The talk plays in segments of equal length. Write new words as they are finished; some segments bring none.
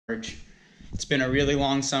It's been a really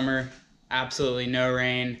long summer, absolutely no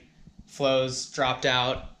rain. Flows dropped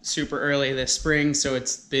out super early this spring, so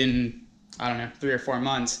it's been, I don't know, 3 or 4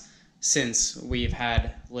 months since we've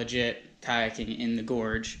had legit kayaking in the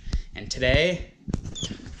gorge. And today,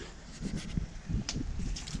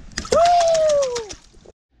 woo!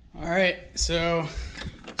 All right, so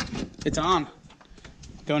it's on.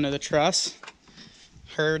 Going to the Truss.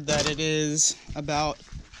 Heard that it is about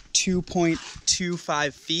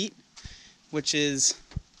 2.25 feet, which is,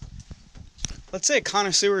 let's say, a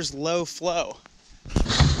connoisseur's low flow. I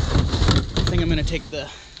think I'm gonna take the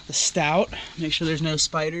stout, make sure there's no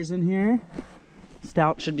spiders in here.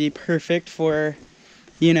 Stout should be perfect for,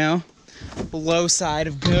 you know, the low side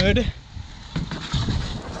of good.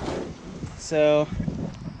 So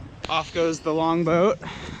off goes the longboat,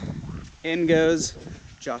 in goes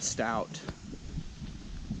just stout.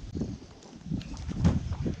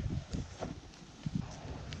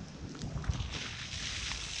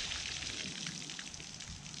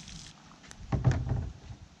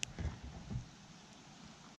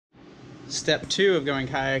 Step 2 of going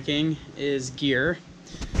kayaking is gear.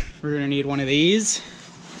 We're gonna need one of these.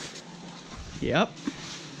 Yep.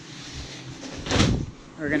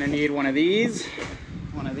 We're gonna need one of these,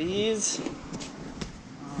 one of these,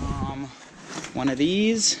 one of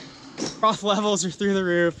these. Froth levels are through the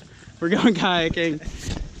roof. We're going kayaking,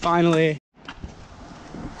 finally.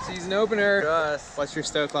 Season opener. Truss. What's your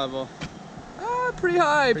stoke level? Pretty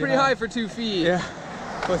high for 2 feet. Yeah.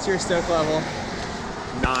 What's your stoke level?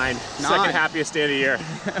 9. Second happiest day of the year.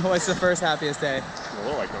 What's the first happiest day?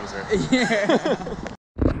 Oh, like those are. Yeah.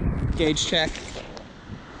 Gauge check.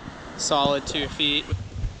 Solid 2 feet.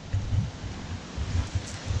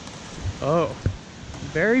 Oh,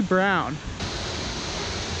 very brown.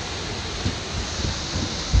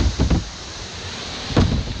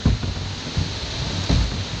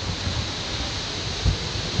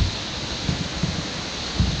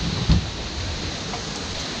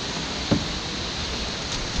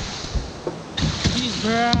 He's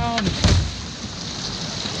brown.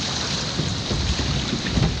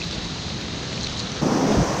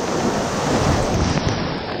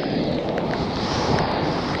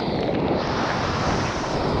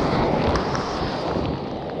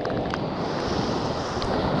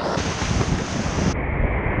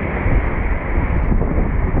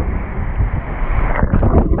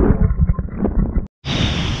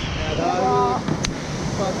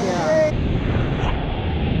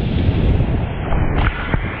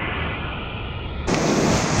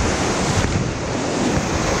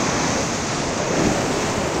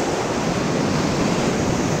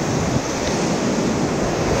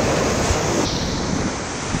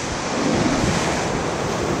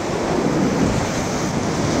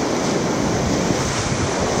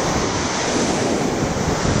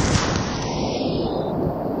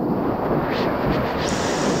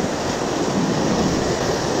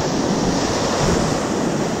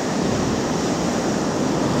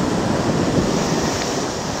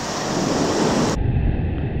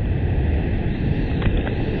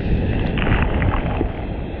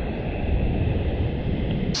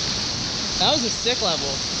 That was a sick level.